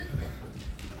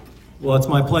Well, it's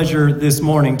my pleasure this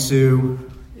morning to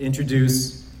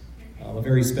introduce a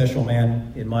very special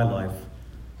man in my life.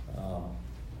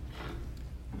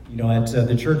 At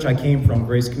the church I came from,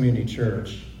 Grace Community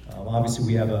Church, obviously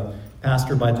we have a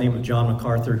pastor by the name of John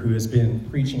MacArthur who has been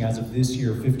preaching as of this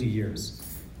year 50 years.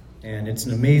 And it's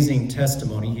an amazing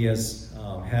testimony. He has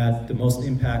had the most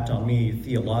impact on me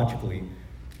theologically.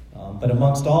 But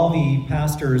amongst all the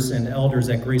pastors and elders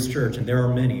at Grace Church, and there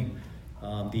are many,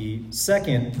 the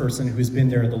second person who's been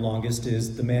there the longest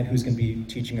is the man who's going to be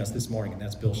teaching us this morning, and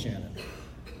that's Bill Shannon.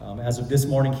 As of this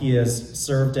morning, he has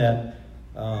served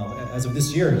as of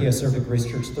this year, he has served at Grace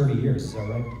Church 30 years. Is that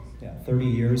right? Yeah, 30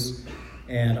 years.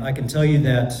 And I can tell you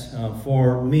that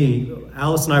for me,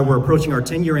 Alice and I were approaching our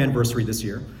 10-year anniversary this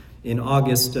year. In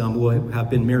August, we'll have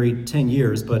been married 10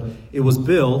 years, but it was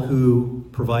Bill who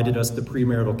provided us the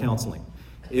premarital counseling.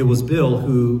 It was Bill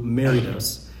who married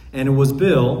us. And it was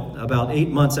Bill, about 8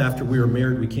 months after we were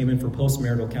married, we came in for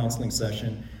postmarital counseling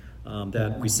session,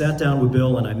 that we sat down with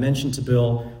Bill, and I mentioned to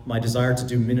Bill my desire to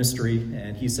do ministry,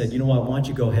 and he said, you know what, why don't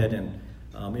you go ahead and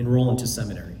enroll into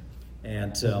seminary?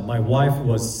 And my wife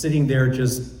was sitting there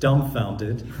just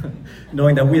dumbfounded,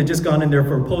 knowing that we had just gone in there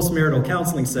for a postmarital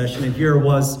counseling session, and here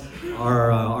was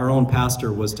our own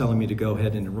pastor was telling me to go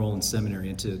ahead and enroll in seminary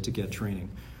and to get training.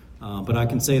 But I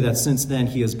can say that since then,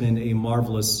 he has been a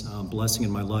marvelous blessing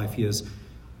in my life. He has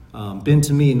been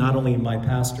to me not only my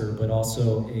pastor, but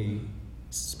also a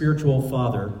spiritual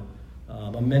father,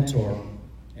 a mentor,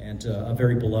 and a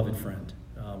very beloved friend.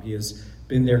 He has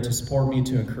been there to support me,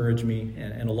 to encourage me,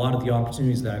 and a lot of the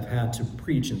opportunities that I've had to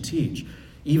preach and teach,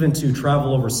 even to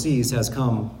travel overseas, has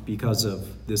come because of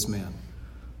this man.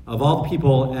 Of all the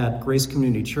people at Grace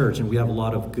Community Church, and we have a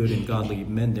lot of good and godly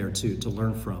men there to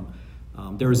learn from,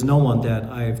 there is no one that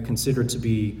I've considered to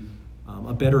be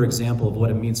a better example of what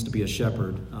it means to be a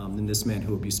shepherd than this man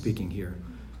who will be speaking here.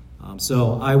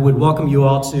 So I would welcome you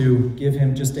all to give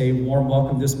him just a warm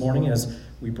welcome this morning as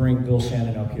we bring Bill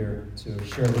Shannon up here to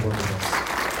share the word with us.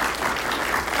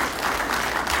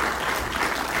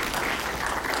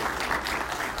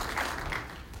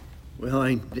 Well,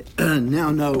 I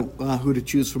now know who to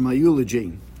choose for my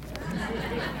eulogy.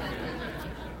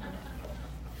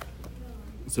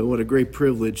 So what a great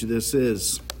privilege this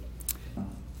is.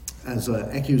 As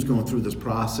Eki was going through this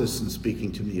process and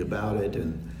speaking to me about it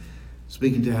and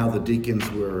speaking to how the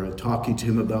deacons were talking to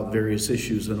him about various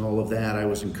issues and all of that, I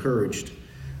was encouraged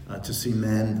to see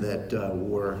men that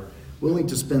were willing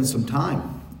to spend some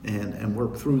time and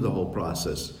work through the whole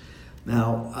process.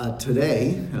 Now,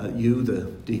 today, you, the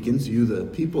deacons, you, the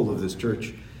people of this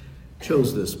church,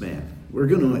 chose this man. You're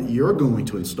going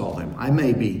to install him. I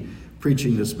may be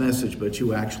preaching this message, but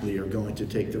you actually are going to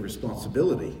take the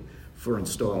responsibility for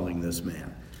installing this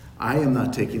man. I am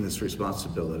not taking this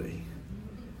responsibility,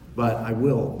 but I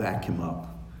will back him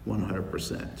up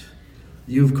 100%.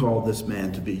 You've called this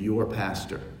man to be your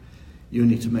pastor. You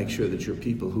need to make sure that you're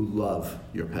people who love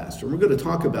your pastor. And we're going to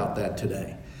talk about that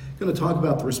today. We're going to talk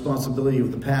about the responsibility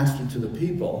of the pastor to the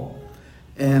people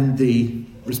and the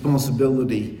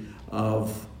responsibility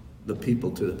of the people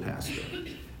to the pastor.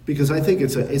 Because I think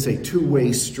it's a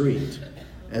two-way street.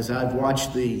 As I've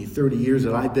watched the 30 years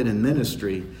that I've been in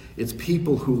ministry, it's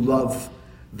people who love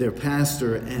their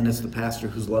pastor, and it's the pastor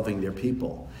who's loving their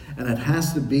people. And it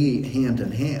has to be hand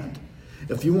in hand.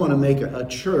 If you want to make a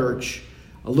church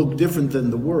look different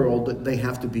than the world, they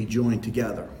have to be joined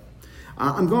together.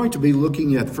 I'm going to be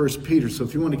looking at 1 Peter, so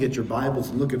if you want to get your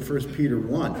Bibles and look at 1 Peter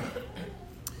 1.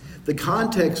 The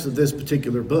context of this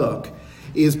particular book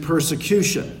is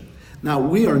persecution. Now,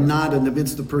 we are not in the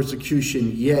midst of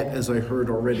persecution yet, as I heard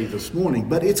already this morning,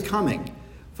 but it's coming,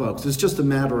 folks. It's just a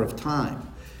matter of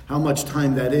time. How much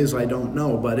time that is, I don't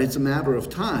know, but it's a matter of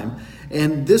time.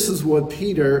 And this is what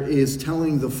Peter is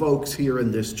telling the folks here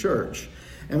in this church.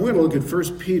 And we're going to look at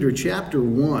 1 Peter chapter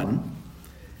 1,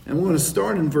 and we're going to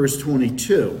start in verse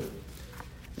 22.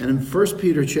 And in 1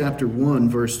 Peter chapter 1,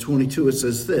 verse 22, it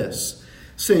says this: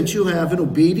 "Since you have, in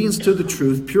obedience to the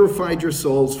truth, purified your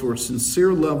souls for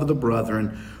sincere love of the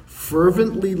brethren,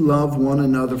 fervently love one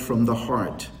another from the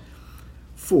heart.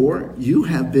 For you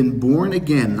have been born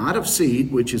again, not of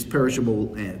seed, which is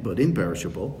perishable, but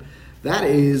imperishable. That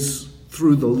is,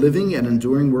 through the living and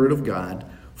enduring word of God.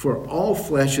 For all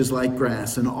flesh is like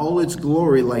grass, and all its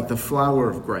glory like the flower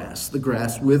of grass. The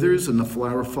grass withers, and the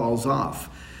flower falls off.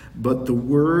 But the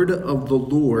word of the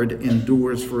Lord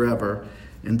endures forever.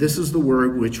 And this is the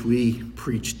word which we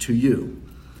preach to you.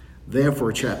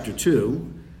 Therefore," chapter 2,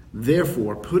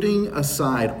 "therefore, putting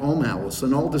aside all malice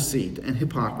and all deceit and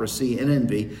hypocrisy and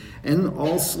envy and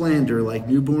all slander, like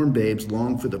newborn babes,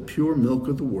 long for the pure milk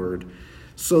of the word,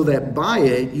 so that by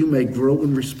it you may grow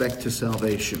in respect to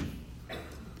salvation,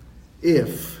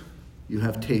 if you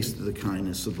have tasted the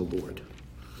kindness of the Lord.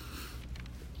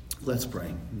 Let's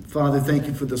pray. Father, thank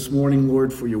you for this morning,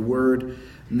 Lord, for your word.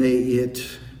 May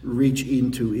it reach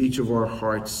into each of our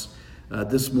hearts.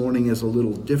 This morning is a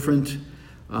little different,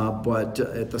 but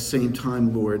at the same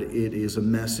time, Lord, it is a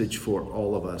message for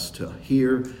all of us to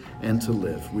hear and to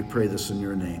live. We pray this in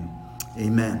your name.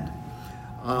 Amen.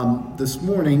 This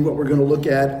morning, what we're going to look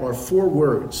at are four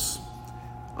words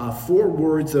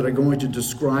that are going to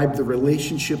describe the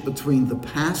relationship between the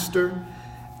pastor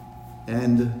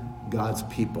and God's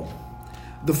people.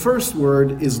 The first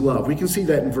word is love. We can see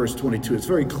that in verse 22. It's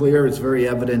very clear. It's very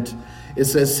evident. It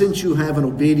says, since you have in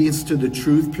obedience to the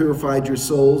truth purified your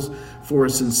souls for a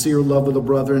sincere love of the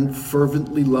brethren,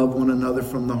 fervently love one another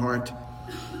from the heart.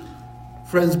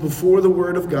 Friends, before the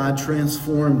word of God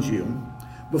transformed you,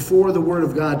 before the word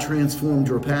of God transformed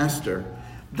your pastor,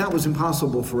 that was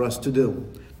impossible for us to do,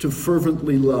 to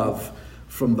fervently love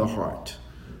from the heart.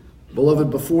 Beloved,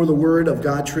 before the word of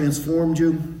God transformed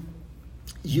you,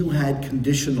 you had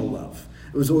conditional love.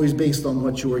 It was always based on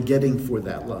what you were getting for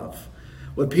that love.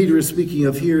 What Peter is speaking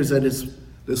of here is that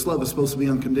this love is supposed to be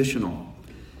unconditional.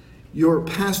 Your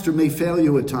pastor may fail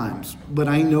you at times, but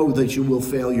I know that you will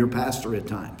fail your pastor at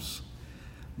times.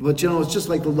 But it's just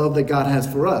like the love that God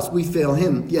has for us. We fail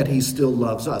him, yet he still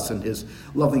loves us, and his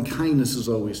loving kindness is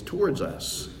always towards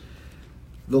us.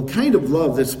 The kind of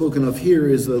love that's spoken of here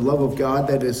is the love of God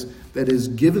that is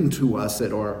given to us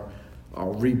at our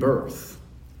rebirth.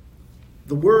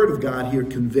 The word of God here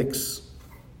convicts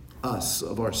us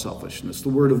of our selfishness. The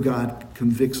word of God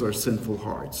convicts our sinful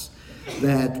hearts,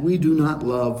 that we do not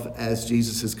love as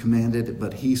Jesus has commanded,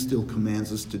 but he still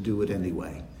commands us to do it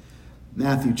anyway.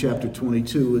 Matthew chapter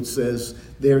 22, it says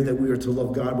there that we are to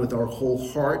love God with our whole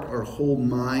heart, our whole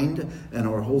mind, and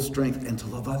our whole strength, and to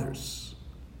love others.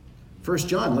 1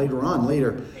 John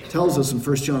later tells us in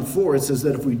 1 John 4, it says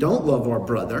that if we don't love our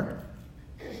brother,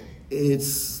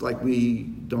 it's like we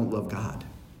don't love God.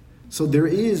 So there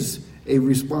is a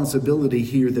responsibility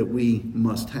here that we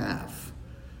must have.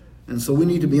 And so we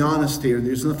need to be honest here.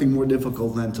 There's nothing more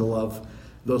difficult than to love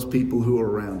those people who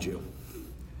are around you,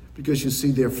 because you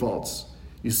see their faults.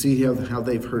 You see how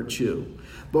they've hurt you.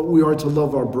 But we are to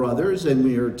love our brothers and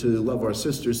we are to love our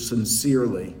sisters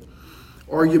sincerely.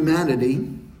 Our humanity,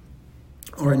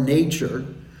 our nature,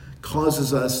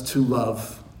 causes us to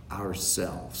love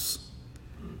ourselves.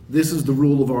 This is the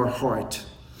rule of our heart.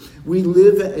 We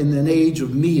live in an age of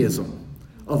meism,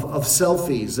 of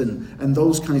selfies and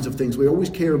those kinds of things. We always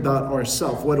care about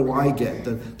ourselves. What do I get?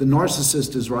 The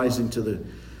narcissist is rising to the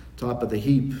top of the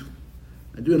heap.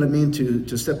 I do not mean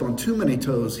to step on too many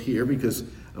toes here, because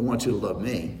I want you to love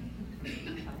me.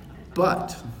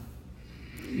 But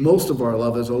most of our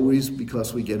love is always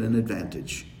because we get an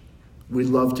advantage. We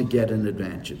love to get an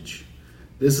advantage.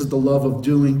 This is the love of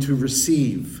doing to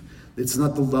receive. It's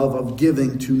not the love of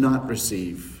giving to not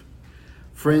receive.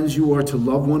 Friends, you are to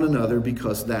love one another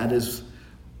because that is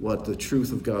what the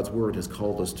truth of God's word has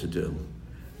called us to do.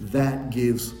 That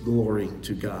gives glory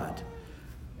to God.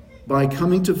 By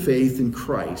coming to faith in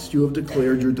Christ, you have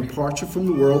declared your departure from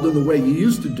the world and the way you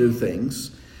used to do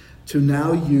things, to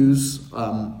now use,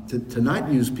 to not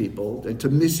use people and to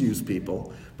misuse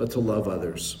people, but to love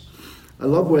others. I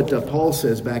love what Paul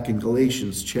says back in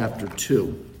Galatians chapter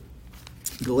 2.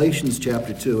 Galatians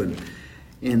chapter 2,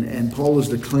 and Paul is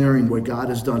declaring what God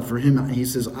has done for him. He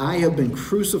says, I have been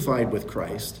crucified with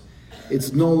Christ.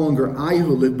 It's no longer I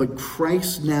who live, but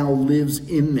Christ now lives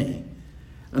in me.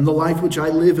 And the life which I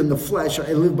live in the flesh,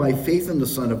 I live by faith in the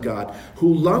Son of God,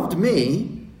 who loved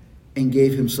me and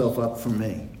gave himself up for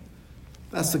me.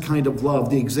 That's the kind of love,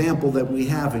 the example that we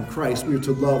have in Christ. We are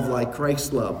to love like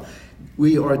Christ loved.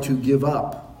 We are to give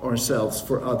up ourselves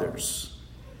for others.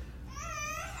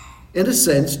 In a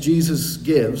sense, Jesus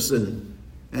gives and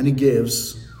he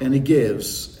gives and he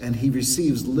gives, and he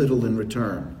receives little in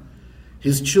return.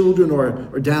 His children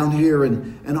are down here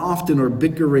and often are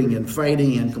bickering and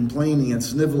fighting and complaining and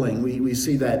sniveling. We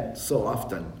see that so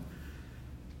often.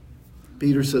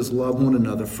 Peter says, love one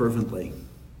another fervently.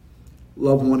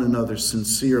 Love one another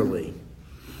sincerely.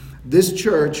 This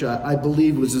church, I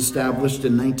believe, was established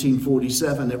in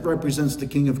 1947. It represents the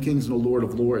King of Kings and the Lord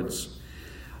of Lords.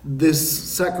 This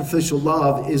sacrificial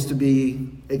love is to be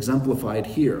exemplified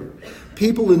here.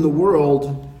 People in the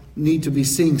world need to be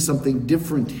seeing something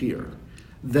different here.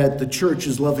 That the church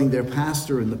is loving their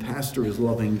pastor and the pastor is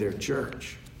loving their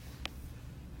church.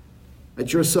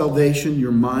 At your salvation,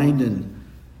 your mind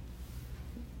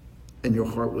and your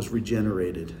heart was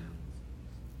regenerated.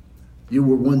 You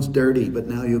were once dirty, but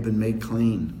now you have been made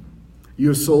clean.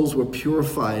 Your souls were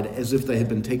purified as if they had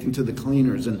been taken to the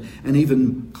cleaners, and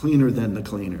even cleaner than the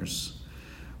cleaners.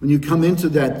 When you come into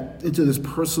this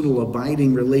personal,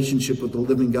 abiding relationship with the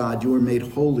living God, you are made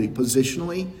holy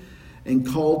positionally and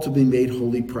called to be made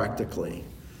holy practically.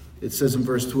 It says in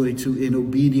verse 22, in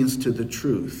obedience to the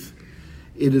truth.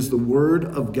 It is the word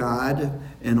of God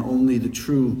and only the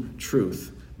true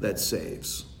truth that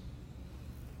saves.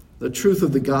 The truth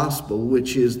of the gospel,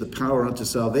 which is the power unto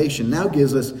salvation, now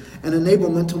gives us an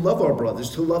enablement to love our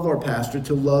brothers, to love our pastor,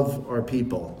 to love our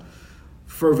people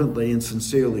fervently and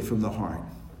sincerely from the heart.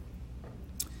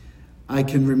 I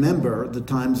can remember the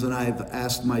times that I've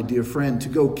asked my dear friend to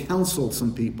go counsel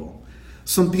some people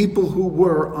who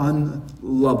were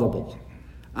unlovable.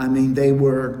 I mean, they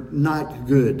were not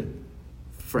good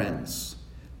friends.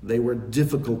 They were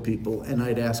difficult people, and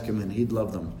I'd ask him, and he'd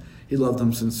love them. He loved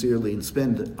them sincerely and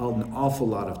spend an awful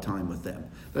lot of time with them.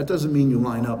 That doesn't mean you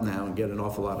line up now and get an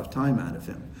awful lot of time out of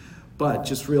him. But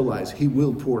just realize he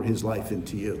will pour his life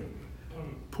into you.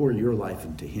 Pour your life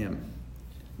into him.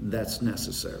 That's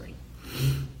necessary.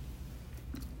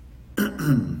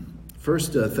 1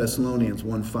 Thessalonians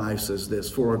 1:5 says this,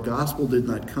 for our gospel did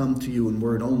not come to you in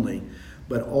word only,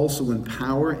 but also in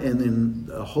power and in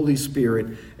the Holy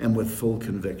Spirit and with full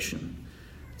conviction.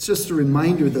 It's just a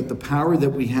reminder that the power that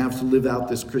we have to live out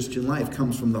this Christian life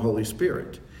comes from the Holy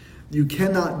Spirit. You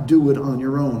cannot do it on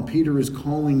your own. Peter is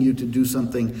calling you to do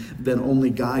something that only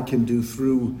God can do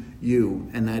through you,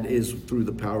 and that is through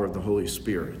the power of the Holy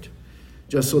Spirit.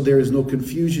 Just so there is no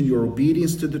confusion, your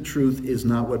obedience to the truth is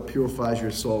not what purifies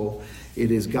your soul. It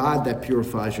is God that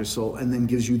purifies your soul and then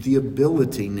gives you the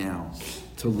ability now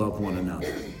to love one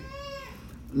another.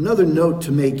 Another note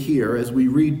to make here as we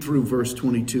read through verse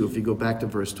 22, if you go back to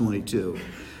verse 22,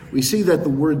 we see that the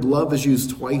word love is used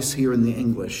twice here in the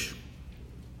English.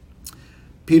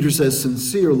 Peter says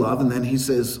sincere love, and then he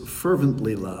says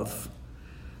fervently love.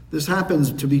 This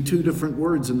happens to be two different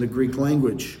words in the Greek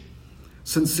language.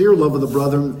 Sincere love of the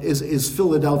brother is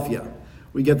Philadelphia.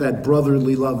 We get that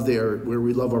brotherly love there where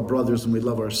we love our brothers and we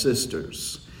love our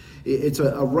sisters. It's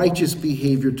a righteous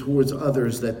behavior towards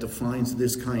others that defines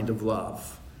this kind of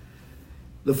love.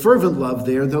 The fervent love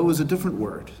there, though, is a different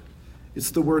word. It's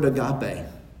the word agape.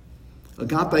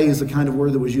 Agape is the kind of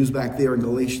word that was used back there in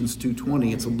Galatians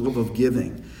 2:20. It's a love of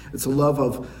giving. It's a love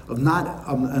of not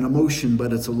an emotion,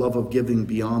 but it's a love of giving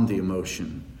beyond the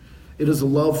emotion. It is a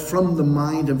love from the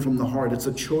mind and from the heart. It's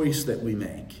a choice that we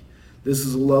make. This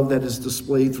is a love that is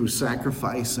displayed through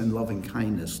sacrifice and loving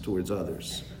kindness towards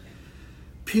others.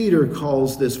 Peter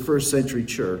calls this first century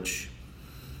church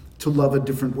to love a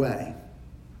different way.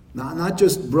 Not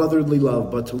just brotherly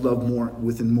love, but to love more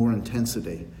within more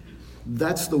intensity.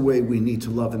 That's the way we need to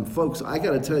love. And folks, I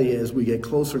got to tell you, as we get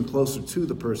closer and closer to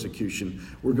the persecution,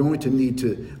 we're going to need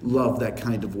to love that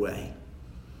kind of way.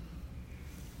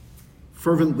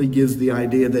 Fervently gives the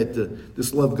idea that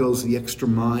this love goes the extra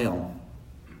mile.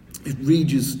 It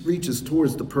reaches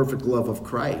towards the perfect love of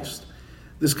Christ.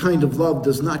 This kind of love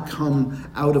does not come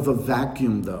out of a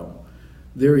vacuum, though.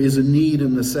 There is a need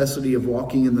and necessity of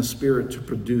walking in the Spirit to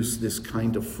produce this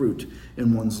kind of fruit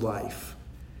in one's life.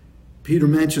 Peter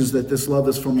mentions that this love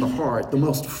is from the heart. The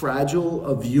most fragile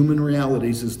of human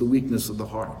realities is the weakness of the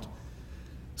heart.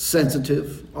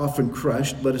 Sensitive, often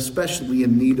crushed, but especially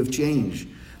in need of change,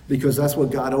 because that's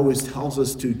what God always tells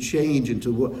us to change and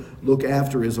to look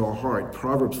after is our heart.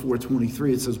 Proverbs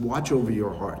 4:23, it says, watch over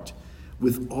your heart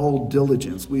with all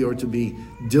diligence. We are to be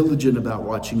diligent about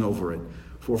watching over it,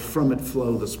 for from it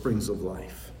flow the springs of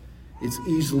life. It's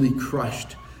easily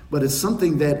crushed, but it's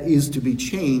something that is to be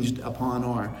changed upon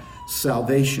our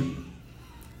salvation.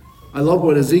 I love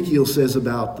what Ezekiel says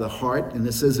about the heart, and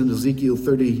it says in Ezekiel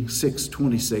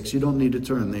 36:26, you don't need to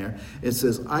turn there. It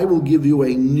says, I will give you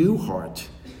a new heart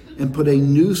and put a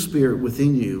new spirit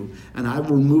within you, and I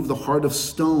will remove the heart of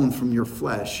stone from your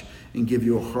flesh and give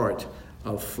you a heart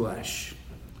of flesh.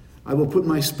 I will put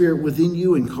my spirit within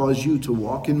you and cause you to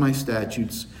walk in my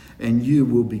statutes, and you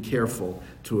will be careful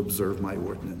to observe my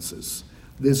ordinances.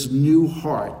 This new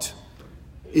heart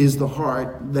is the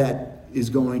heart that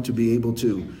is going to be able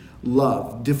to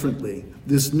love differently.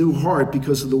 This new heart,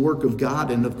 because of the work of God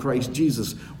and of Christ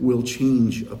Jesus, will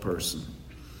change a person.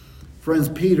 Friends,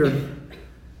 Peter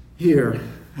here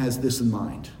has this in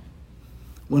mind.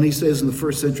 When he says in the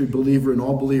first century believer and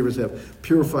all believers have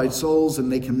purified souls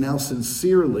and they can now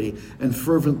sincerely and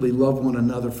fervently love one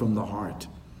another from the heart.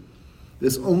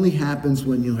 This only happens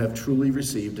when you have truly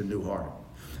received a new heart.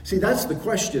 See, that's the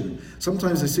question.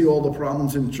 Sometimes I see all the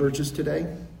problems in churches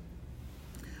today.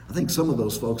 I think some of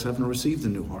those folks haven't received a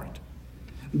new heart.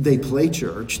 They play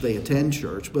church, they attend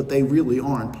church, but they really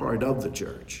aren't part of the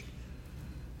church.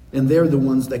 And they're the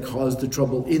ones that cause the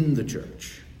trouble in the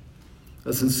church.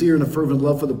 A sincere and a fervent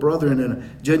love for the brethren and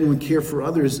a genuine care for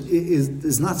others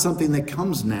is not something that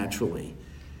comes naturally,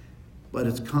 but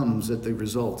it comes at the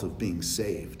result of being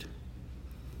saved.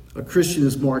 A Christian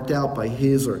is marked out by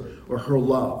his or her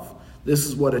love. This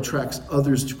is what attracts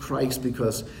others to Christ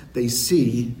because they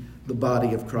see the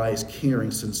body of Christ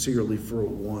caring sincerely for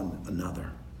one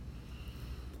another.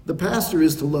 The pastor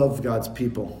is to love God's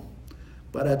people,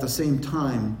 but at the same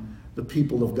time, the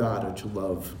people of God are to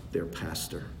love their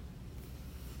pastor.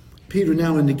 Peter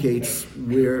now indicates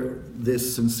where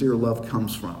this sincere love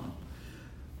comes from.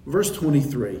 Verse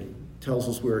 23 tells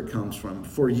us where it comes from.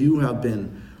 For you have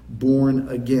been born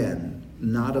again,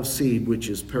 not of seed which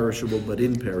is perishable but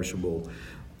imperishable.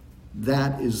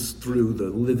 That is through the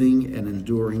living and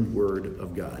enduring word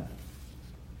of God.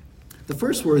 The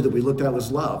first word that we looked at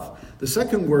was love. The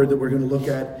second word that we're going to look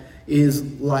at is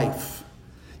life.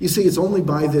 You see, it's only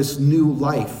by this new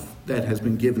life that has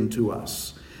been given to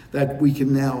us that we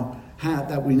now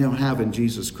have in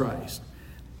Jesus Christ.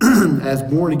 As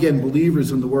born again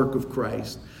believers in the work of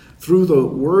Christ, through the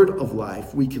word of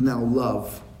life, we can now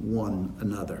love one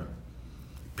another.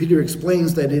 Peter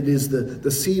explains that it is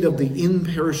the seed of the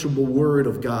imperishable word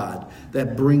of God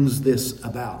that brings this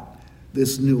about,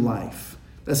 this new life.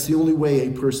 That's the only way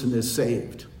a person is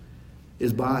saved,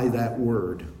 is by that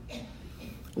word.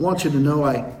 I want you to know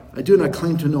I do not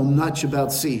claim to know much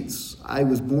about seeds. I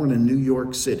was born in New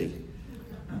York City.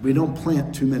 We don't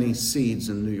plant too many seeds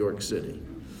in New York City.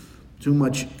 Too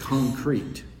much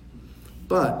concrete.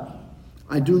 But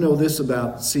I do know this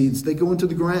about seeds. They go into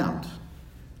the ground.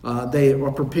 They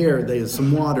are prepared. There's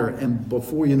some water, and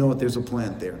before you know it, there's a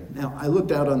plant there. Now, I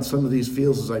looked out on some of these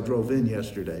fields as I drove in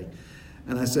yesterday,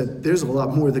 and I said, there's a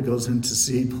lot more that goes into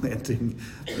seed planting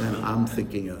than I'm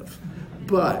thinking of.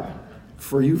 But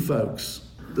for you folks,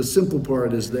 the simple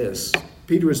part is this.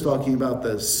 Peter is talking about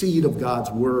the seed of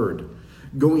God's word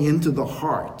going into the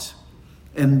heart,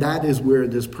 and that is where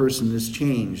this person is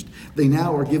changed. They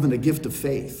now are given a gift of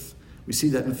faith. We see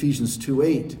that in Ephesians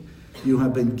 2:8. You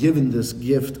have been given this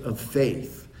gift of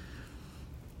faith.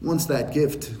 Once that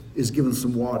gift is given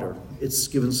some water, it's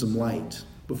given some light.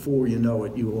 Before you know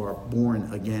it, you are born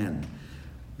again.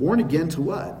 Born again to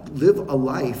what? Live a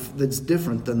life that's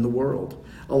different than the world.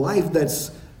 A life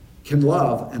that can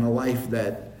love, and a life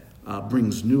that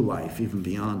brings new life even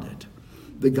beyond it.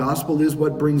 The gospel is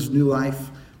what brings new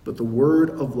life, but the word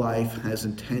of life has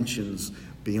intentions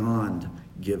beyond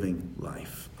giving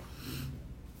life.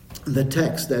 The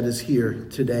text that is here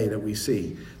today that we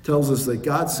see tells us that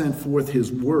God sent forth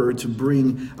his word to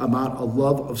bring about a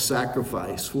love of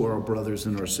sacrifice for our brothers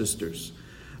and our sisters.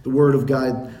 The word of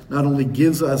God not only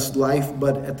gives us life,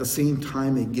 but at the same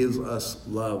time it gives us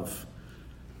love.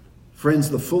 Friends,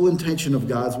 the full intention of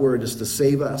God's word is to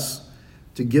save us,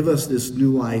 to give us this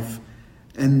new life,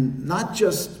 and not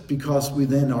just because we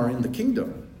then are in the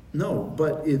kingdom. No,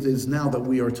 but it is now that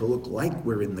we are to look like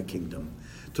we're in the kingdom,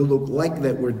 to look like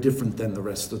that we're different than the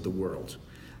rest of the world.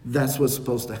 That's what's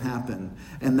supposed to happen.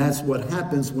 And that's what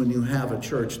happens when you have a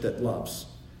church that loves.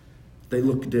 They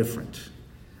look different.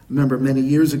 Remember, many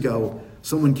years ago,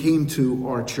 someone came to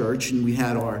our church and we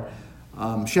had our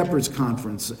Shepherd's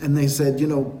Conference, and they said,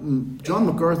 John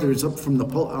MacArthur is up from the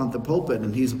pulpit,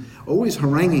 and he's always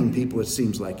haranguing people, it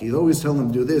seems like. He's always telling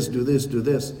them, do this, do this, do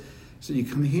this. He said, you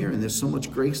come here, and there's so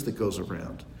much grace that goes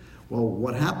around. Well,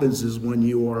 what happens is when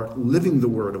you are living the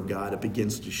word of God, it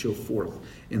begins to show forth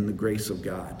in the grace of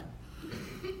God.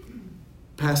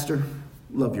 Pastor,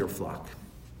 love your flock.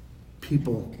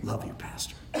 People love you,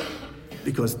 Pastor,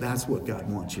 because that's what God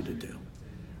wants you to do.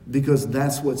 Because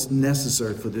that's what's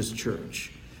necessary for this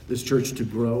church to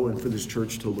grow and for this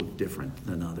church to look different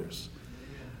than others.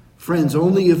 Friends,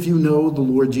 only if you know the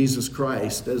Lord Jesus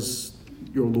Christ as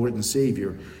your Lord and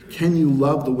Savior can you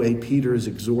love the way Peter is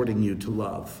exhorting you to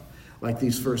love, like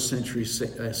these first century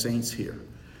saints here.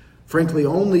 Frankly,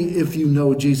 only if you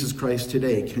know Jesus Christ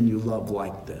today can you love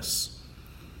like this.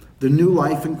 The new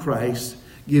life in Christ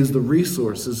gives the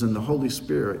resources in the Holy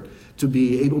Spirit to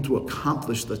be able to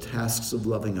accomplish the tasks of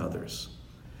loving others.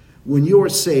 When you are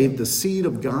saved, the seed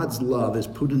of God's love is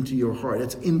put into your heart.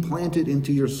 It's implanted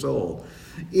into your soul.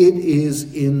 It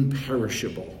is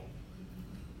imperishable.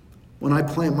 When I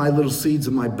plant my little seeds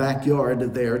in my backyard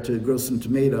there to grow some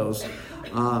tomatoes,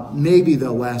 maybe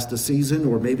they'll last a season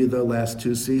or maybe they'll last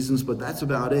 2 seasons, but that's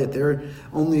about it. They're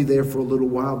only there for a little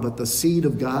while, but the seed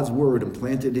of God's word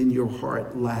implanted in your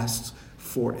heart lasts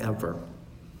forever.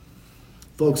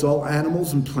 Folks, all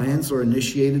animals and plants are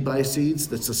initiated by seeds.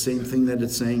 That's the same thing that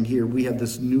it's saying here. We have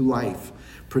this new life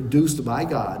produced by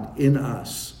God in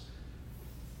us.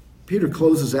 Peter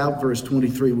closes out verse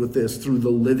 23 with this: through the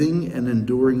living and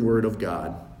enduring word of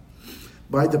God.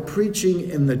 By the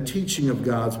preaching and the teaching of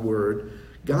God's word,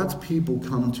 God's people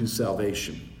come to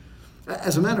salvation.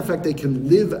 As a matter of fact, they can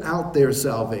live out their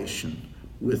salvation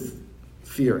with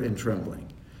fear and trembling.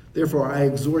 Therefore, I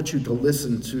exhort you to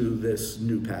listen to this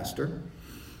new pastor.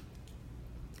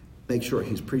 Make sure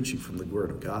he's preaching from the word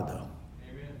of God, though.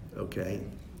 Amen. Okay?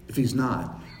 If he's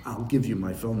not, I'll give you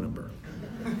my phone number.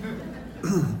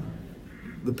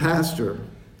 The pastor,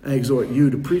 I exhort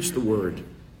you to preach the word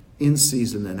in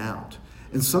season and out.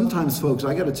 And sometimes, folks,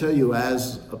 I got to tell you,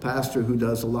 as a pastor who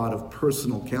does a lot of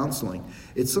personal counseling,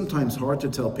 it's sometimes hard to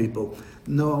tell people,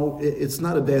 no, it's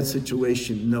not a bad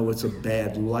situation. No, it's a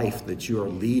bad life that you're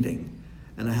leading.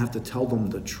 And I have to tell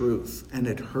them the truth. And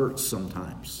it hurts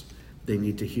sometimes. They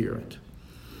need to hear it.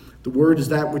 The word is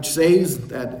that which saves.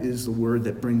 That is the word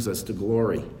that brings us to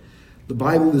glory. The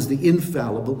Bible is the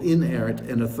infallible, inerrant,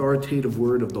 and authoritative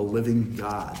word of the living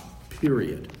God,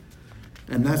 period.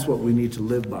 And that's what we need to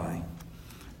live by.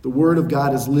 The word of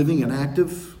God is living and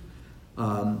active,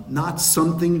 not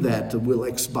something that will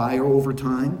expire over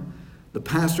time. The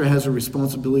pastor has a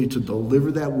responsibility to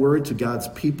deliver that word to God's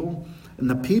people, and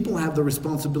the people have the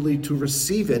responsibility to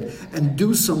receive it and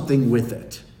do something with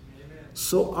it. Amen.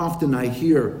 So often I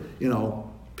hear,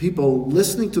 people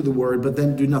listening to the word, but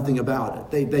then do nothing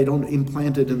about it. They don't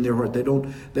implant it in their heart. They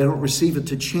don't receive it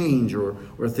to change or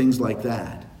things like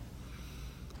that.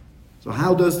 So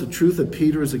how does the truth that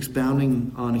Peter is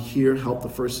expounding on here help the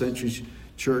first century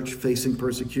church facing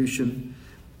persecution?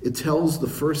 It tells the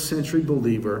first century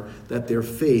believer that their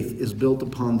faith is built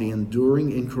upon the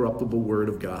enduring, incorruptible word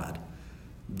of God.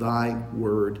 Thy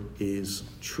word is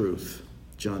truth.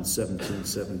 John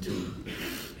 17:17.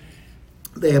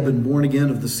 They have been born again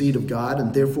of the seed of God,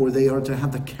 and therefore they are to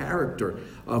have the character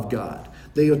of God.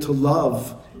 They are to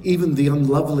love even the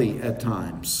unlovely at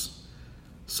times.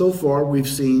 So far, we've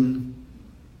seen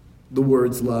the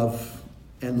words love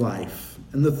and life.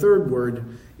 And the third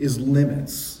word is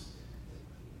limits.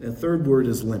 The third word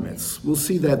is limits. We'll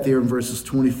see that there in verses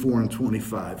 24 and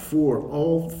 25. For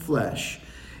all flesh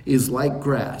is like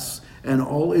grass, and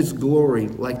all its glory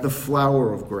like the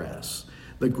flower of grass.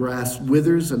 The grass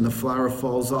withers and the flower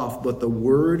falls off, but the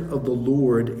word of the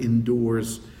Lord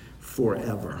endures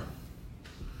forever.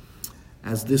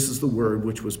 As this is the word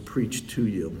which was preached to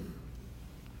you.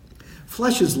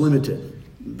 Flesh is limited.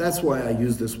 That's why I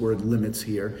use this word limits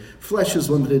here. Flesh is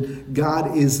limited.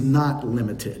 God is not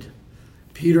limited.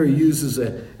 Peter uses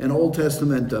an Old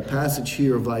Testament passage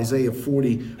here of Isaiah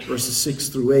 40, verses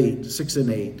 6 and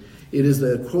 8. It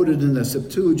is quoted in the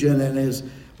Septuagint and is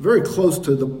very close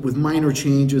to with minor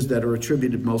changes that are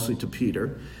attributed mostly to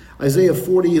Peter. Isaiah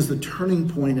 40 is the turning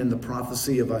point in the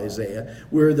prophecy of Isaiah,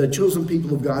 where the chosen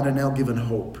people of God are now given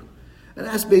hope. And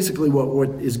that's basically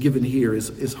what is given here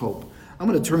is hope. I'm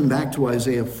going to turn back to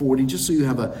Isaiah 40 just so you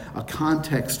have a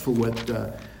context for what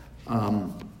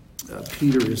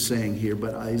Peter is saying here.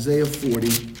 But Isaiah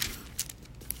 40,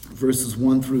 verses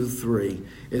 1 through 3,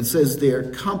 it says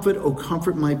there, Comfort, O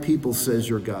comfort my people, says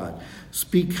your God.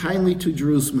 Speak kindly to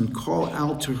Jerusalem and call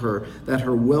out to her that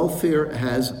her warfare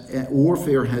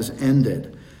has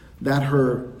ended, that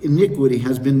her iniquity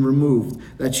has been removed,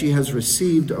 that she has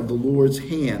received of the Lord's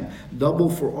hand double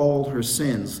for all her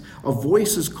sins. A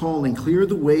voice is calling, clear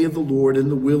the way of the Lord in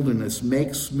the wilderness,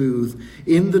 make smooth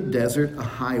in the desert a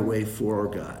highway for our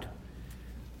God.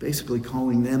 Basically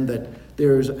calling them that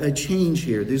there's a change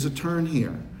here, there's a turn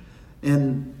here.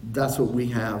 And that's what we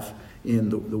have in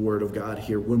the Word of God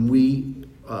here. When we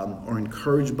are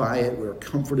encouraged by it, we're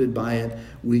comforted by it,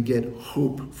 we get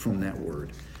hope from that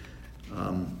Word.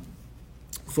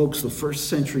 Folks, the first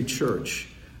century church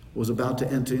was about to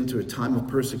enter into a time of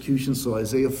persecution, so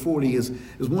Isaiah 40 is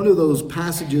one of those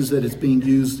passages that is being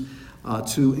used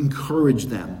to encourage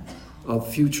them of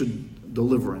future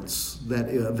deliverance, that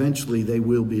eventually they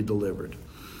will be delivered.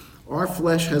 Our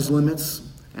flesh has limits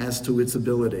as to its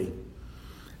ability.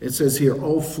 It says here,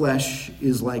 all flesh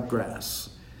is like grass.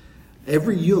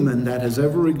 Every human that has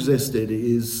ever existed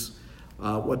is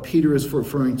what Peter is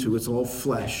referring to. It's all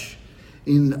flesh.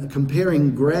 In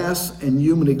comparing grass and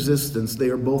human existence, they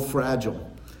are both fragile.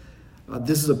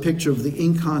 This is a picture of the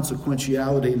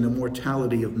inconsequentiality and the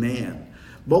mortality of man.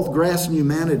 Both grass and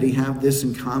humanity have this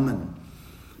in common.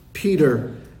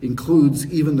 Peter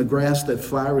includes even the grass that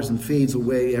flowers and fades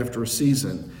away after a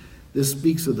season. This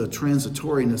speaks of the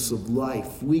transitoriness of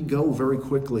life. We go very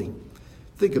quickly.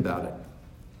 Think about it.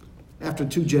 After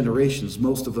 2 generations,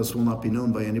 most of us will not be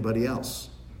known by anybody else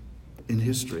in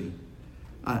history.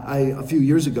 I a few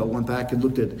years ago, went back and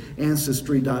looked at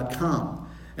Ancestry.com,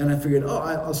 And I figured,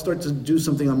 I'll start to do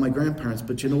something on my grandparents.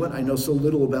 But you know what? I know so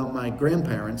little about my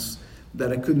grandparents that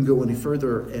I couldn't go any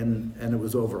further, and it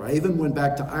was over. I even went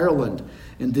back to Ireland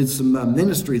and did some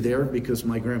ministry there because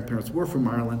my grandparents were from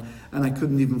Ireland, and I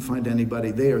couldn't even find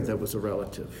anybody there that was a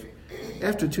relative.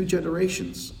 After 2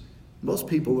 generations, most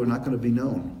people are not going to be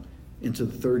known into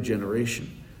the 3rd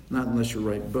generation, not unless you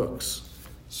write books.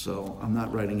 So I'm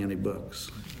not writing any books.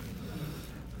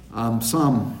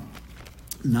 Psalm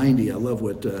 90, I love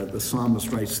what the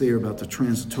psalmist writes there about the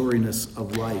transitoriness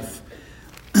of life.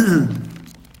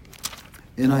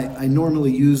 And I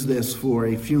normally use this for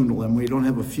a funeral, and we don't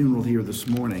have a funeral here this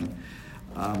morning.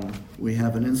 We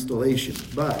have an installation,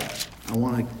 but I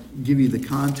want to give you the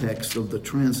context of the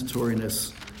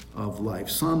transitoriness of life.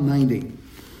 Psalm 90,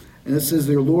 and it says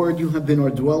there, Lord, you have been our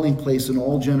dwelling place in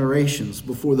all generations.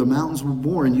 Before the mountains were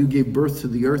born, you gave birth to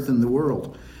the earth and the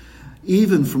world.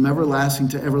 Even from everlasting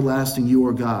to everlasting, you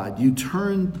are God. You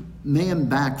turn man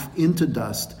back into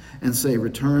dust and say,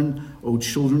 return, O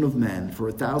children of men, for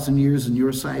 1,000 years in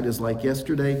your sight is like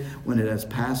yesterday when it has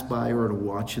passed by, or a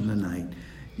watch in the night.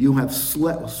 You have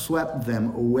swept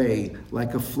them away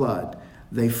like a flood.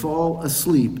 They fall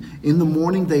asleep. In the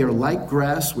morning they are like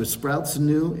grass which sprouts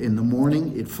anew. In the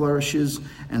morning it flourishes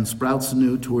and sprouts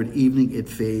anew. Toward evening it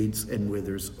fades and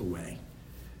withers away.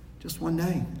 Just one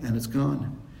day and it's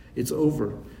gone. It's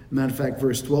over. Matter of fact,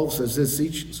 verse 12 says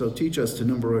this, so teach us to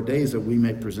number our days that we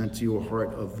may present to you a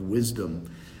heart of wisdom.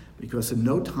 Because in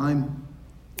no time,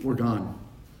 we're gone.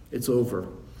 It's over.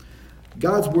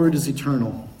 God's word is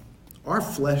eternal. Our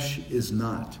flesh is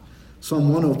not. Psalm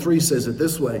 103 says it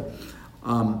this way,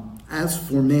 as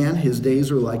for man, his days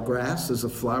are like grass, as a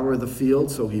flower of the field,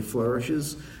 so he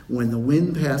flourishes. When the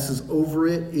wind passes over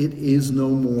it, it is no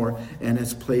more, and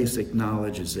its place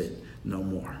acknowledges it no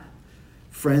more.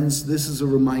 Friends, this is a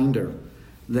reminder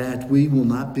that we will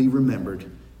not be remembered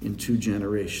in 2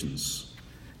 generations.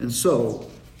 And so,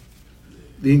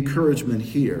 the encouragement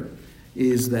here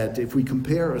is that if we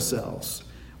compare ourselves,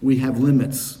 we have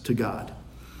limits to God.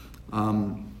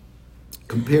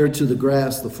 Compared to the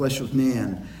grass, the flesh of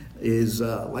man is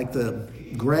like the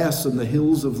grass in the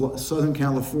hills of Southern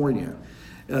California.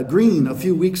 Green a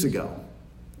few weeks ago,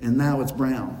 and now it's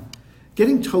brown.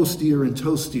 Getting toastier and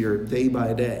toastier day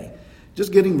by day.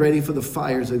 Just getting ready for the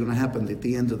fires that are going to happen at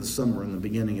the end of the summer and the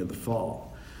beginning of the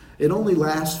fall. It only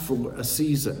lasts for a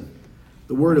season.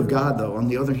 The Word of God, though, on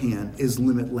the other hand, is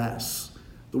limitless.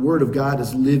 The Word of God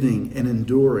is living and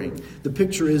enduring. The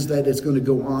picture is that it's going to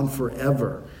go on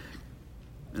forever.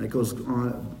 And it goes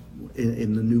on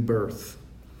in the new birth.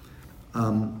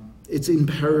 It's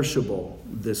imperishable,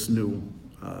 this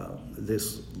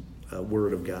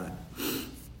Word of God.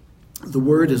 The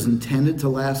Word is intended to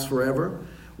last forever.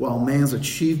 While man's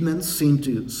achievements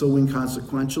seem so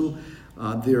inconsequential,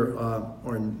 there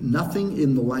are nothing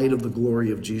in the light of the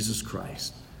glory of Jesus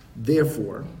Christ.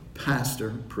 Therefore,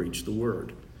 pastor, preach the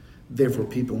word. Therefore,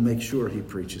 people make sure he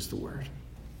preaches the word.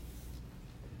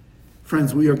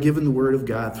 Friends, we are given the word of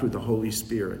God through the Holy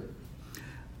Spirit.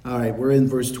 All right, we're in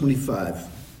verse 25.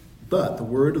 But the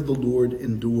word of the Lord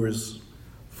endures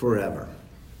forever.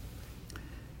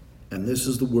 And this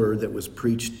is the word that was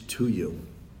preached to you.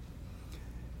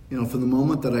 You know, from the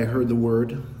moment that I heard the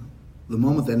word, the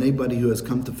moment that anybody who has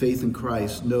come to faith in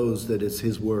Christ knows that it's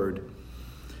his word,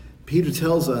 Peter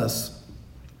tells us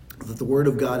that the word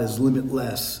of God is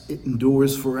limitless. It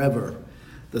endures forever.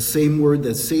 The same word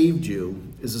that saved you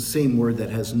is the same word that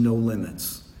has no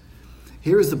limits.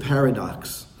 Here is the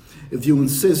paradox. If you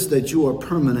insist that you are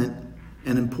permanent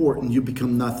and important, you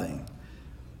become nothing.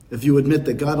 If you admit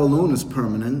that God alone is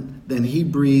permanent, then he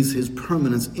breathes his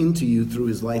permanence into you through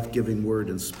his life-giving word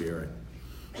and spirit.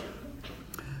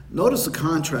 Notice the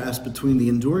contrast between the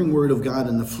enduring word of God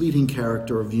and the fleeting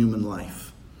character of human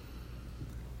life.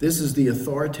 This is the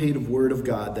authoritative word of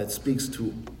God that speaks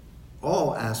to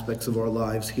all aspects of our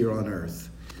lives here on earth.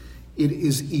 It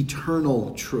is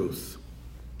eternal truth.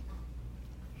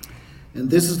 And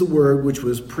this is the word which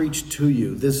was preached to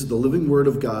you. This is the living word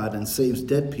of God and saves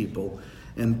dead people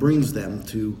and brings them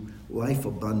to life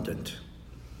abundant.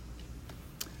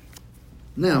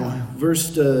 Now,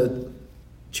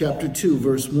 chapter 2,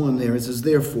 verse 1 there, it says,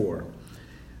 therefore.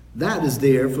 That is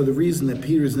there for the reason that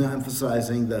Peter is now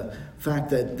emphasizing the fact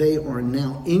that they are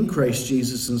now in Christ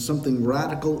Jesus and something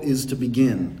radical is to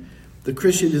begin. The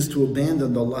Christian is to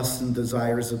abandon the lusts and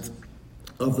desires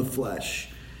of the flesh.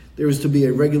 There is to be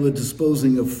a regular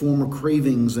disposing of former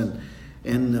cravings and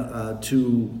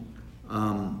to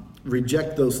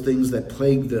reject those things that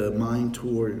plague the mind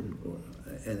toward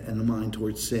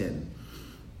sin.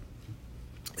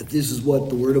 If this is what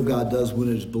the Word of God does when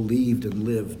it is believed and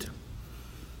lived.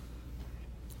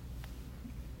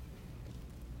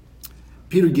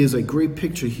 Peter gives a great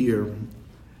picture here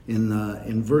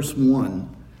in verse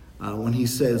 1 when he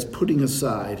says, putting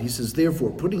aside, he says, therefore,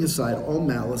 putting aside all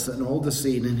malice and all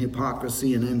deceit and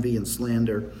hypocrisy and envy and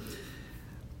slander.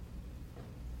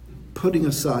 Putting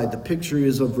aside, the picture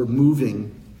is of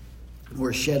removing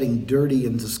or shedding dirty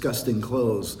and disgusting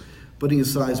clothes. Putting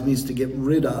aside means to get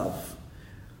rid of.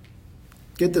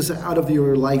 Get this out of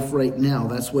your life right now.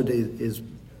 That's what it is.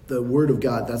 The Word of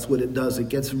God, that's what it does. It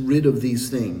gets rid of these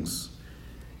things.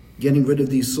 Getting rid of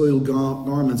these soiled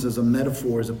garments as a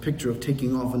metaphor, as a picture of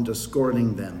taking off and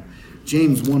discarding them.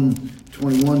 James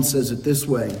 1:21 says it this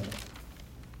way. It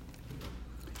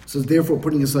says, therefore,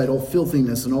 putting aside all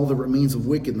filthiness and all that remains of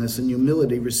wickedness and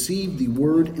humility, receive the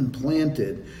word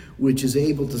implanted, which is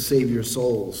able to save your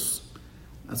souls.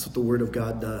 That's what the Word of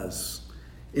God does.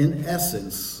 In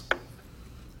essence,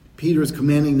 Peter is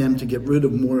commanding them to get rid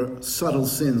of more subtle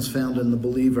sins found in the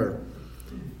believer.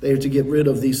 They are to get rid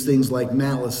of these things like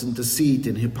malice and deceit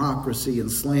and hypocrisy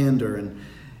and slander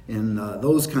and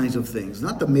those kinds of things.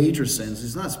 Not the major sins.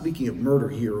 He's not speaking of murder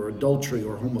here or adultery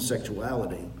or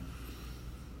homosexuality.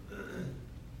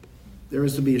 There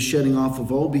is to be a shedding off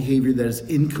of all behavior that is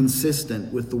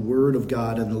inconsistent with the Word of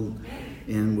God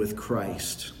and with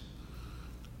Christ.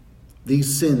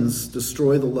 These sins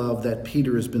destroy the love that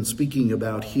Peter has been speaking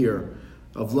about here,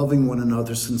 of loving one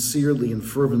another sincerely and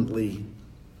fervently.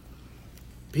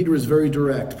 Peter is very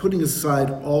direct. Putting aside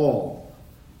all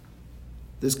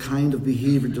this kind of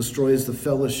behavior destroys the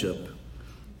fellowship.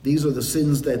 These are the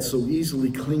sins that so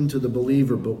easily cling to the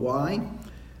believer. But why?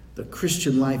 The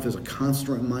Christian life is a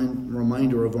constant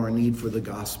reminder of our need for the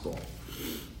gospel.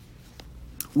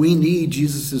 We need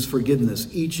Jesus' forgiveness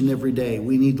each and every day.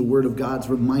 We need the Word of God's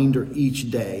reminder each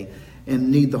day,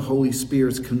 and need the Holy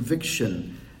Spirit's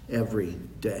conviction every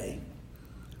day.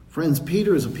 Friends,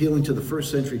 Peter is appealing to the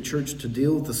first century church to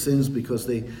deal with the sins because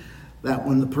that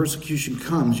when the persecution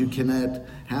comes, you cannot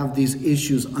have these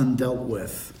issues undealt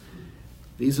with.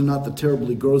 These are not the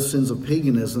terribly gross sins of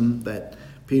paganism that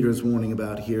Peter is warning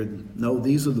about here. No,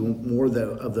 these are more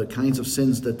of the kinds of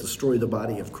sins that destroy the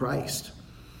body of Christ.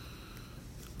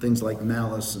 Things like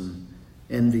malice and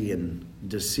envy and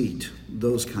deceit,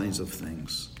 those kinds of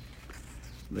things.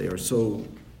 They are so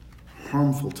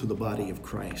harmful to the body of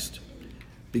Christ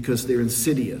because they're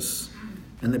insidious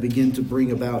and they begin to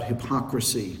bring about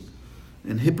hypocrisy.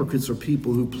 And hypocrites are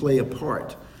people who play a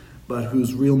part, but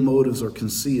whose real motives are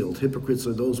concealed. Hypocrites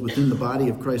are those within the body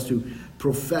of Christ who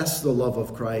profess the love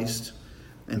of Christ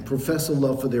and profess a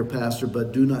love for their pastor,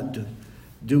 but do not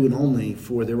do it only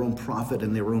for their own profit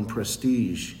and their own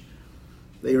prestige.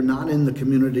 They are not in the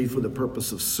community for the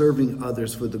purpose of serving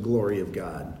others for the glory of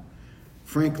God.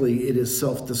 Frankly, it is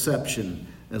self-deception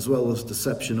as well as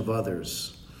deception of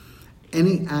others.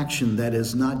 Any action that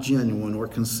is not genuine or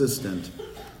consistent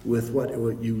with what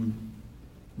you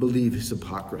believe is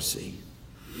hypocrisy.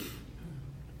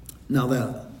 Now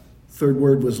the third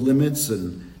word was limits,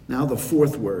 and now the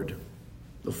fourth word.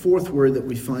 The fourth word that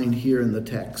we find here in the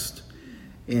text.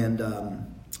 And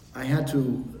I had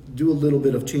to do a little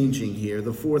bit of changing here.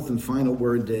 The fourth and final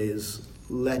word is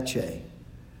leche.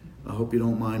 I hope you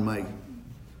don't mind my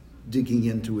digging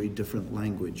into a different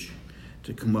language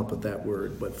to come up with that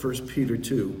word. But 1 Peter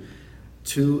 2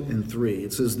 and 3,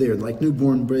 it says there, like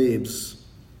newborn babes,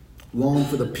 long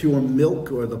for the pure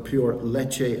milk or the pure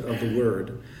leche of the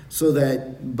word, so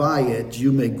that by it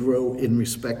you may grow in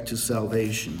respect to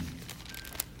salvation,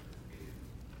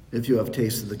 if you have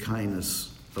tasted the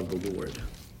kindness of the Lord.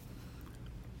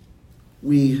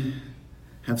 We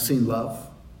have seen love,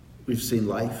 we've seen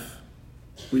life,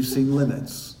 we've seen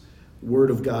limits. The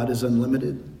Word of God is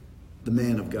unlimited. The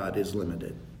man of God is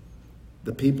limited.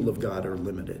 The people of God are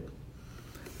limited.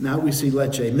 Now we see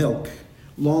leche, milk,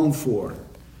 long for,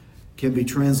 can be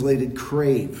translated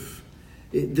crave.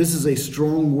 This is a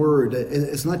strong word.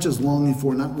 It's not just longing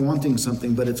for, not wanting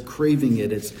something, but it's craving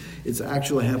it. It's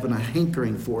actually having a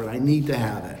hankering for it. I need to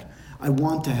have it. I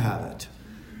want to have it.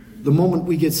 The moment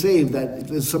we get saved,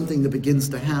 that is something that begins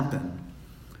to happen.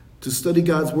 To study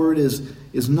God's word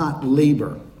is not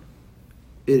labor.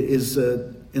 It is,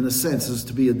 in a sense, is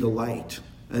to be a delight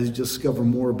as you discover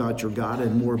more about your God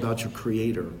and more about your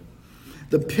Creator.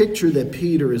 The picture that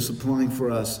Peter is supplying for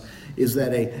us is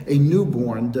that a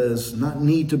newborn does not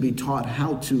need to be taught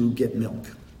how to get milk.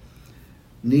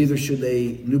 Neither should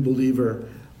a new believer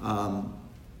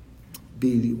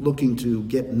be looking to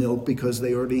get milk because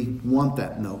they already want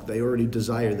that milk. They already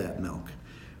desire that milk.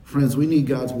 Friends, we need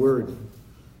God's word,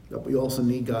 but we also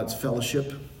need God's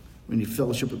fellowship. We need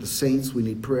fellowship with the saints. We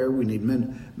need prayer. We need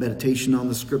meditation on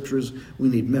the scriptures. We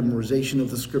need memorization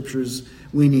of the scriptures.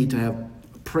 We need to have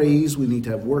praise. We need to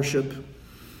have worship.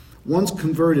 Once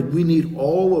converted, we need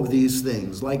all of these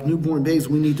things. Like newborn babes,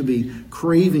 we need to be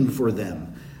craving for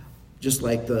them, just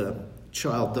like the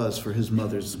child does for his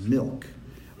mother's milk.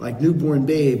 Like newborn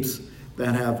babes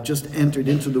that have just entered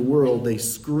into the world, they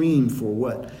scream for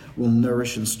what will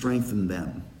nourish and strengthen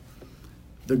them.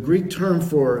 The Greek term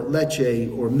for leche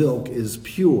or milk is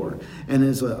pure and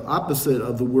is an opposite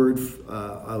of the word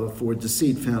for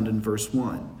deceit found in verse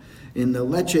 1. In the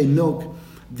leche milk,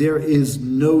 there is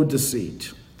no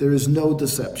deceit. There is no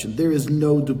deception. There is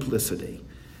no duplicity.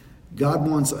 God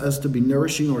wants us to be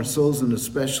nourishing our souls, and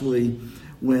especially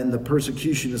when the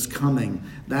persecution is coming.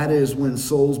 That is when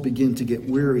souls begin to get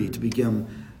weary, to become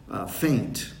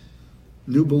faint.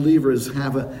 New believers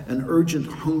have an urgent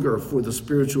hunger for the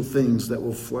spiritual things that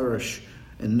will flourish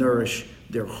and nourish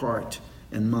their heart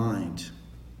and mind.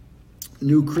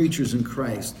 New creatures in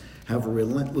Christ have a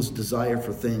relentless desire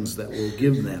for things that will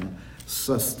give them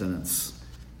sustenance.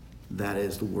 That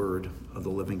is the word of the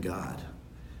living God.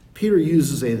 Peter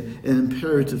uses an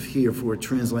imperative here for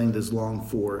translating this long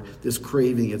for, this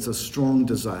craving. It's a strong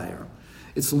desire.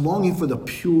 It's a longing for the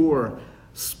pure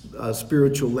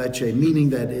spiritual leche, meaning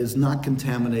that is not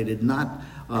contaminated, not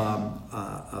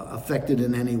affected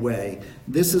in any way.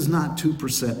 This is not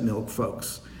 2% milk,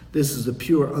 folks. This is the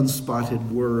pure,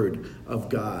 unspotted word of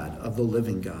God, of the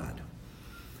living God.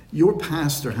 Your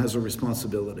pastor has a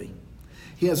responsibility.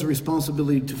 He has a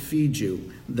responsibility to feed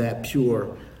you that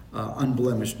pure,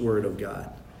 unblemished word of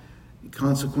God.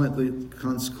 Consequently,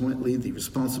 the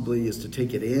responsibility is to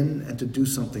take it in and to do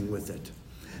something with it.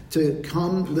 To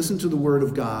come, listen to the word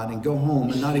of God, and go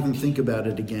home and not even think about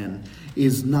it again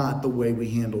is not the way we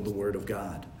handle the word of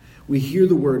God. We hear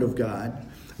the word of God.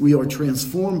 We are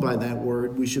transformed by that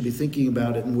word. We should be thinking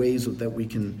about it in ways that we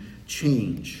can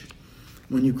change.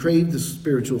 When you crave the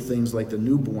spiritual things like the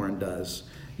newborn does,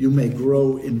 you may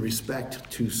grow in respect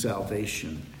to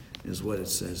salvation, is what it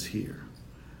says here.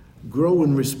 Grow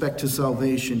in respect to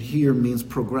salvation here means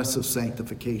progressive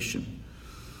sanctification.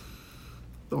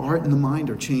 The heart and the mind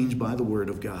are changed by the word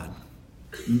of God.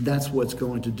 And that's what's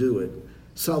going to do it.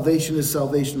 Salvation is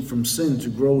salvation from sin. To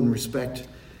grow in respect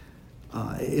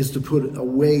is to put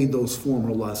away those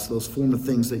former lusts, those former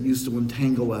things that used to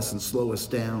entangle us and slow us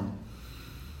down.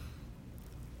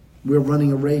 We're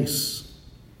running a race.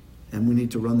 And we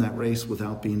need to run that race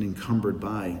without being encumbered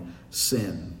by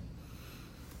sin.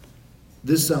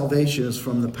 This salvation is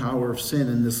from the power of sin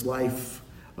in this life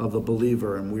of the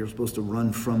believer, and we're supposed to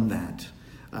run from that.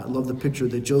 I love the picture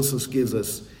that Joseph gives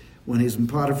us when he's in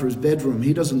Potiphar's bedroom.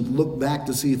 He doesn't look back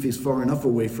to see if he's far enough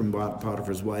away from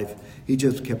Potiphar's wife. He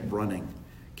just kept running,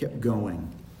 kept going.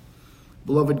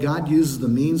 Beloved, God uses the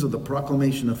means of the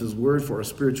proclamation of his word for our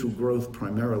spiritual growth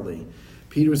primarily.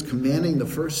 Peter is commanding the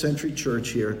first century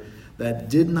church here that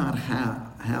did not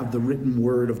have the written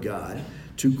word of God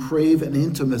to crave an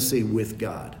intimacy with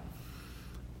God.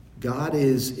 God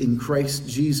is in Christ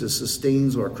Jesus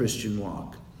sustains our Christian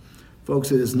walk.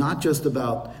 Folks, it is not just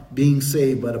about being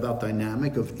saved, but about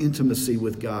dynamic of intimacy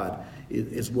with God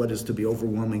is what is to be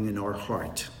overwhelming in our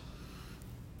heart.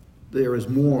 There is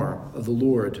more of the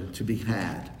Lord to be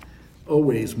had,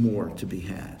 always more to be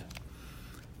had.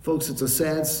 Folks, it's a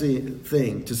sad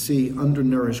thing to see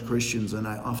undernourished Christians, and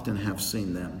I often have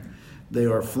seen them. They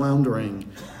are floundering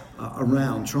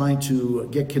around, trying to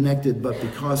get connected, but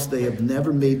because they have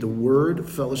never made the word,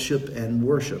 fellowship, and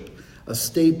worship a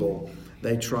staple,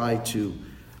 they try to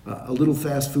a little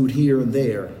fast food here and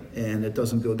there, and it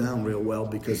doesn't go down real well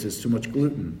because there's too much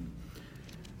gluten.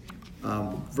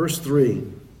 Verse 3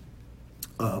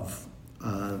 of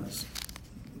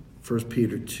 1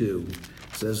 Peter 2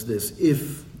 says this: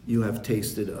 if you have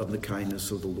tasted of the kindness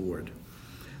of the Lord.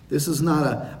 This is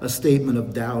not a statement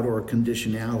of doubt or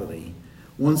conditionality.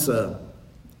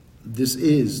 This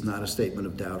is not a statement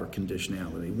of doubt or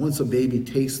conditionality. Once a baby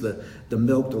tastes the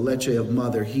milk, the leche of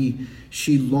mother,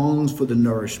 she longs for the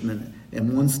nourishment.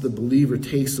 And once the believer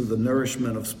tastes of the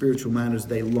nourishment of spiritual matters,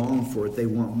 they long for it. They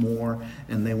want more,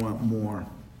 and they want more.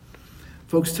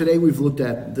 Folks, today we've looked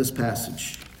at this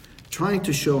passage, trying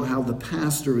to show how the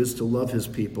pastor is to love his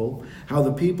people, how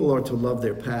the people are to love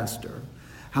their pastor,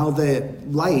 how their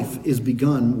life is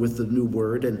begun with the new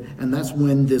word, and that's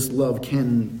when this love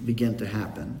can begin to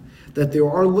happen. That there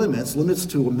are limits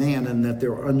to a man, and that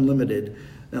they're unlimited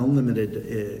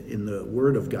in the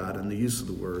word of God and the use of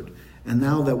the word. And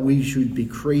now that we should be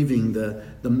craving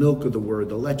the milk of the word,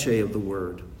 the leche of the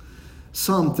word.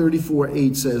 Psalm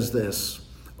 34:8 says this: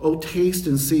 "O taste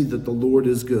and see that the Lord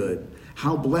is good.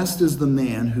 How blessed is the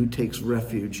man who takes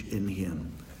refuge in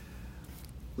him."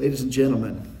 Ladies and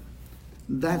gentlemen,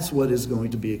 that's what is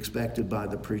going to be expected by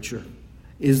the preacher,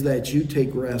 is that you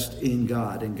take rest in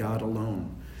God and God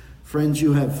alone. Friends,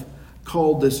 you have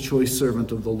called this choice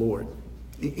servant of the Lord.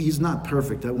 He's not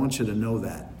perfect. I want you to know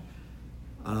that.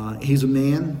 He's a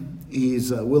man.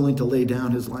 He's willing to lay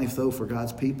down his life, though, for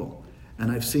God's people.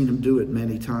 And I've seen him do it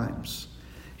many times.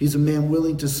 He's a man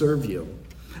willing to serve you.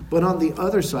 But on the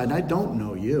other side, I don't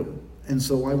know you. And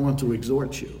so I want to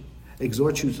exhort you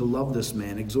to love this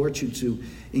man, exhort you to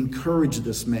encourage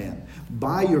this man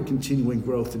by your continuing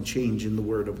growth and change in the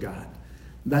Word of God.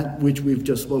 That which we've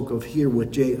just spoke of here,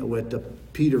 what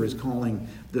Peter is calling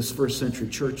this first century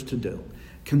church to do.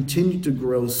 Continue to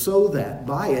grow so that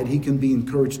by it he can be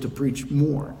encouraged to preach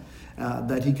more,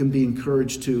 that he can be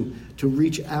encouraged to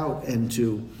reach out and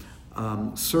to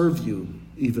serve you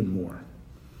even more.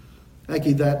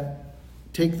 Becky,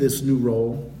 take this new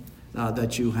role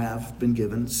that you have been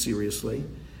given seriously.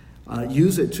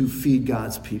 Use it to feed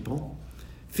God's people.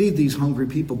 Feed these hungry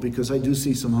people, because I do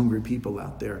see some hungry people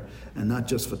out there, and not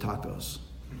just for tacos.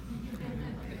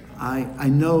 I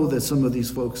know that some of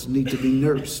these folks need to be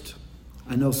nursed.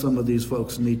 I know some of these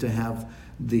folks need to have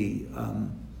the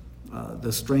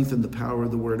strength and the power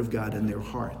of the Word of God in their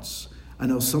hearts. I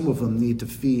know some of them need to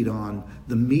feed on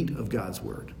the meat of God's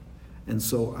Word. And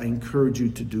so I encourage you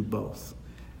to do both.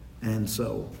 And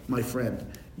so, my friend,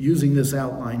 using this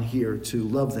outline here to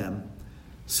love them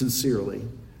sincerely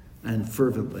and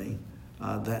fervently,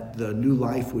 that the new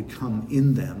life would come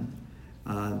in them,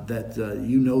 that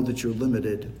you know that you're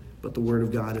limited, but the Word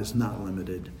of God is not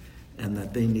limited, and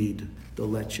that they need the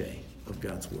leche of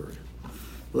God's Word.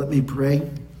 Let me pray,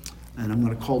 and I'm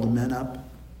going to call the men up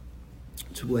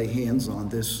to lay hands on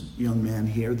this young man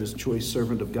here, this choice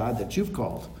servant of God that you've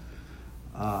called.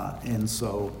 And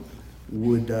so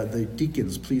would the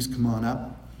deacons please come on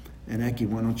up? And Eki,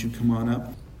 why don't you come on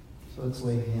up? So let's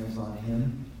lay hands on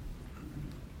him.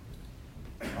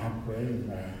 I'll pray,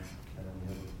 and I don't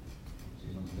have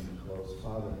someone's going to close.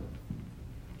 Father,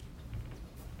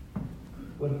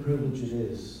 what a privilege it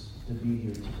is to be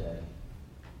here today.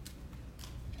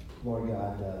 Lord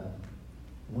God,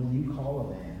 when you call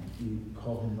a man, you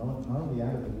call him not only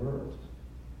out of the world,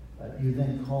 you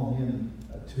then call him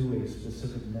to a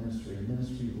specific ministry, a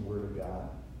ministry of the Word of God.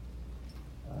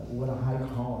 What a high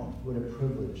calling, what a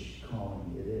privilege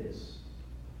calling it is.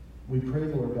 We pray,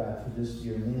 Lord God, for this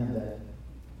dear man, that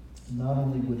not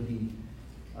only would he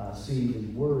see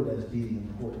the Word as being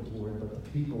important, Lord, but the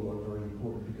people are very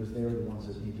important, because they're the ones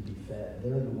that need to be fed.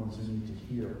 They're the ones who need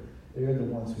to hear. They're the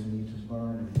ones who need to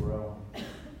learn and grow.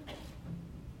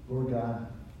 Lord God,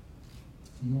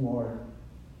 you are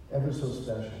ever so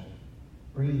special,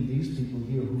 bringing these people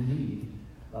here who need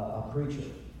a preacher.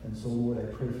 And so, Lord, I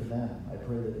pray for them. I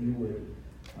pray that you would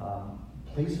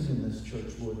place them in this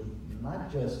church, Lord,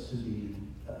 not just to be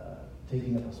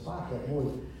taking up a spot, but,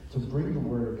 Lord, to bring the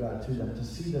Word of God to them, to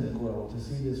see them grow, to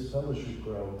see this fellowship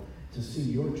grow, to see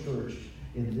your church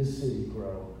in this city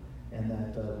grow, and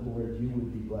that, Lord, you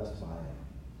would be blessed by it.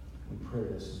 We pray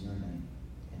this in your name.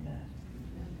 Amen.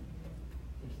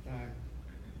 This time,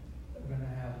 we're going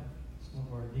to have some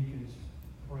of our deacons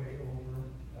pray over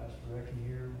Pastor Eki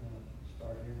here. We're going to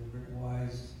start here with Rick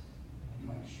Wise,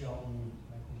 Mike Shelton,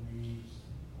 Michael Reeves,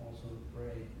 also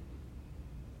pray.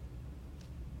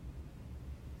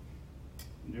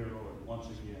 Dear Lord, once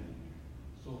again,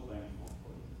 so thankful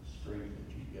for the strength that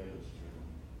you give us, dear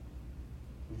Lord.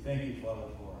 We thank you,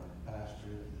 Father, for our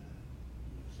pastor that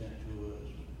you've sent to us,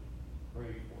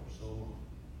 prayed for so long.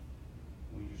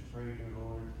 We just pray, dear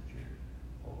Lord, that your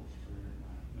Holy Spirit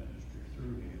might minister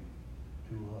through him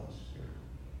to us, dear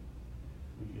Lord.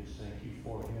 We just thank you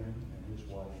for him and his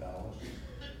wife, Alice,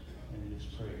 and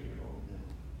just pray, dear Lord, that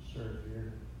serve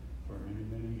here for many,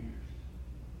 many years.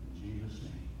 In Jesus'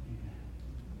 name, amen.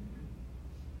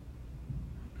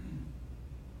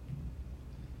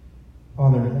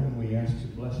 Father in heaven, we ask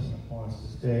your blessing upon us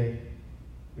this day.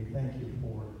 We thank you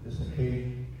for this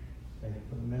occasion. Thank you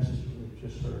for the message we've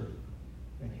just heard.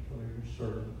 Thank you for your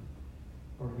servant.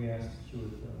 Lord, we ask that you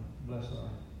would bless our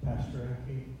Pastor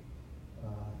Eki,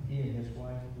 he and his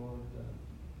wife, Lord.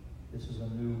 This is a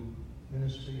new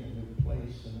ministry, a new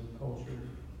place, a new culture.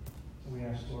 We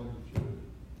ask, Lord, that you would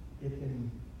get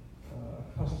him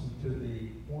accustomed to the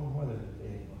warm weather that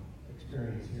they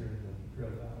experience here in the Drill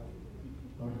Valley.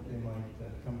 Lord, that they might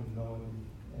come to know him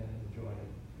and enjoy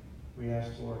it. We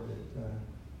ask, Lord, that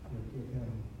you would give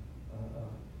him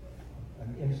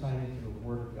an insight into the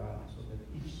Word of God, so that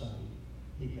each Sunday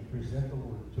he can present the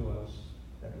Word to us,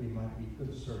 that we might be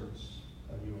good servants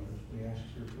of yours. We ask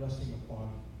your blessing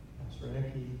upon Pastor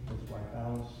Eki, his wife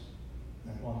Alice,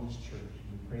 and upon this church.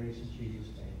 We pray this in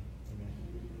Jesus' name. Amen.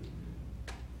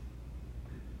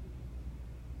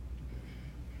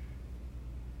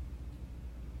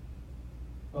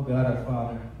 Oh God, our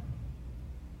Father,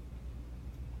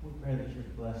 pray that your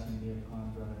blessing be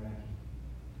upon Brother Ecky.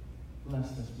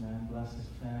 Bless this man, bless his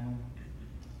family.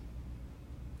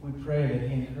 We pray that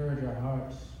he encourage our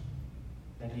hearts,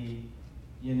 that he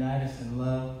unite us in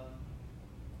love.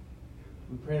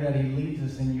 We pray that he leads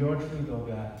us in your truth, O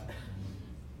God.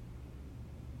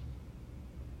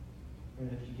 Pray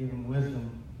that you give him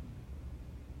wisdom,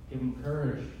 give him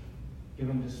courage, give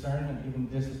him discernment, give him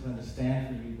discipline to stand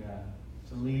for you, God,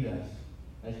 to lead us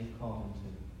as you've called him to.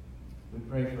 We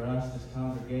pray for us, this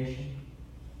congregation,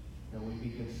 that we be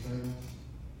good servants,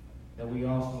 that we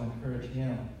also encourage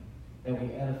him, that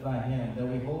we edify him, that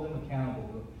we hold him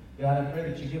accountable. God, I pray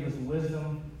that you give us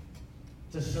wisdom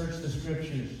to search the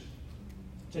scriptures,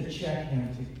 to check him,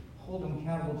 to hold him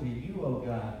accountable to you, O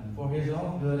God, for his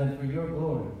own good and for your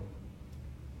glory.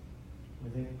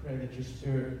 We pray that your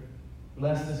Spirit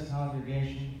bless this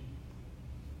congregation.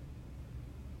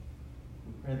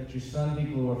 We pray that your Son be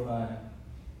glorified.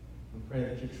 We pray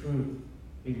that your truth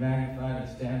be magnified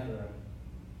and stand forever.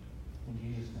 In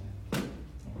Jesus' name.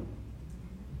 Amen.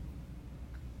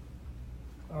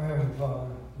 Our Heavenly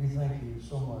Father, we thank you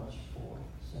so much for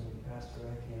sending Pastor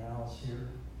Ecky and Alice here.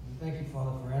 We thank you,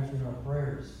 Father, for answering our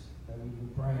prayers that we've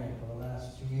been praying for the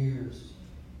last 2 years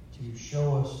to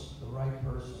show us the right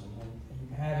person. And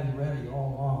you had him ready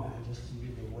all along. We just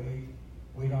needed to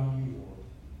wait on you, Lord,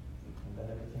 and let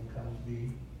everything come to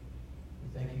be.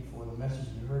 We thank you for the message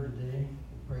we heard today.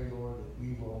 We pray, Lord, that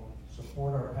we will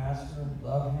support our pastor,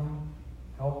 love him,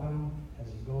 help him as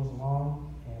he goes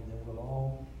along, and that we'll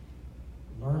all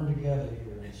learn together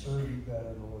here and serve you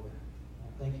better, Lord.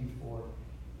 I thank you for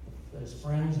his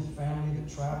friends and family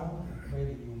that travel. I pray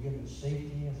that you will give them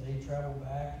safety as they travel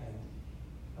back and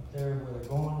up there where they're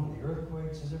going with the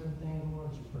earthquakes and different things,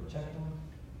 Lord, you protect them.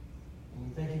 And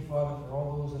we thank you, Father, for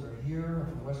all those that are here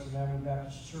from Western Avenue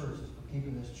Baptist Church and for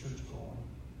keeping this church going.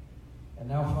 And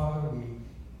now, Father,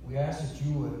 we ask that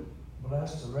you would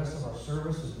bless the rest of our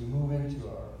service as we move into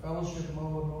our fellowship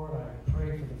mode, Lord. I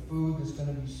pray for the food that's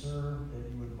going to be served, that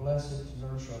you would bless it to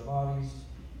nourish our bodies.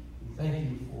 We thank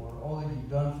you for all that you've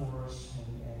done for us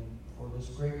and for this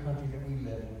great country that we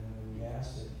live in. And we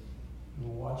ask that you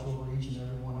will watch over each and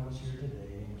every one of us here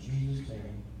today. In Jesus'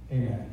 name, amen.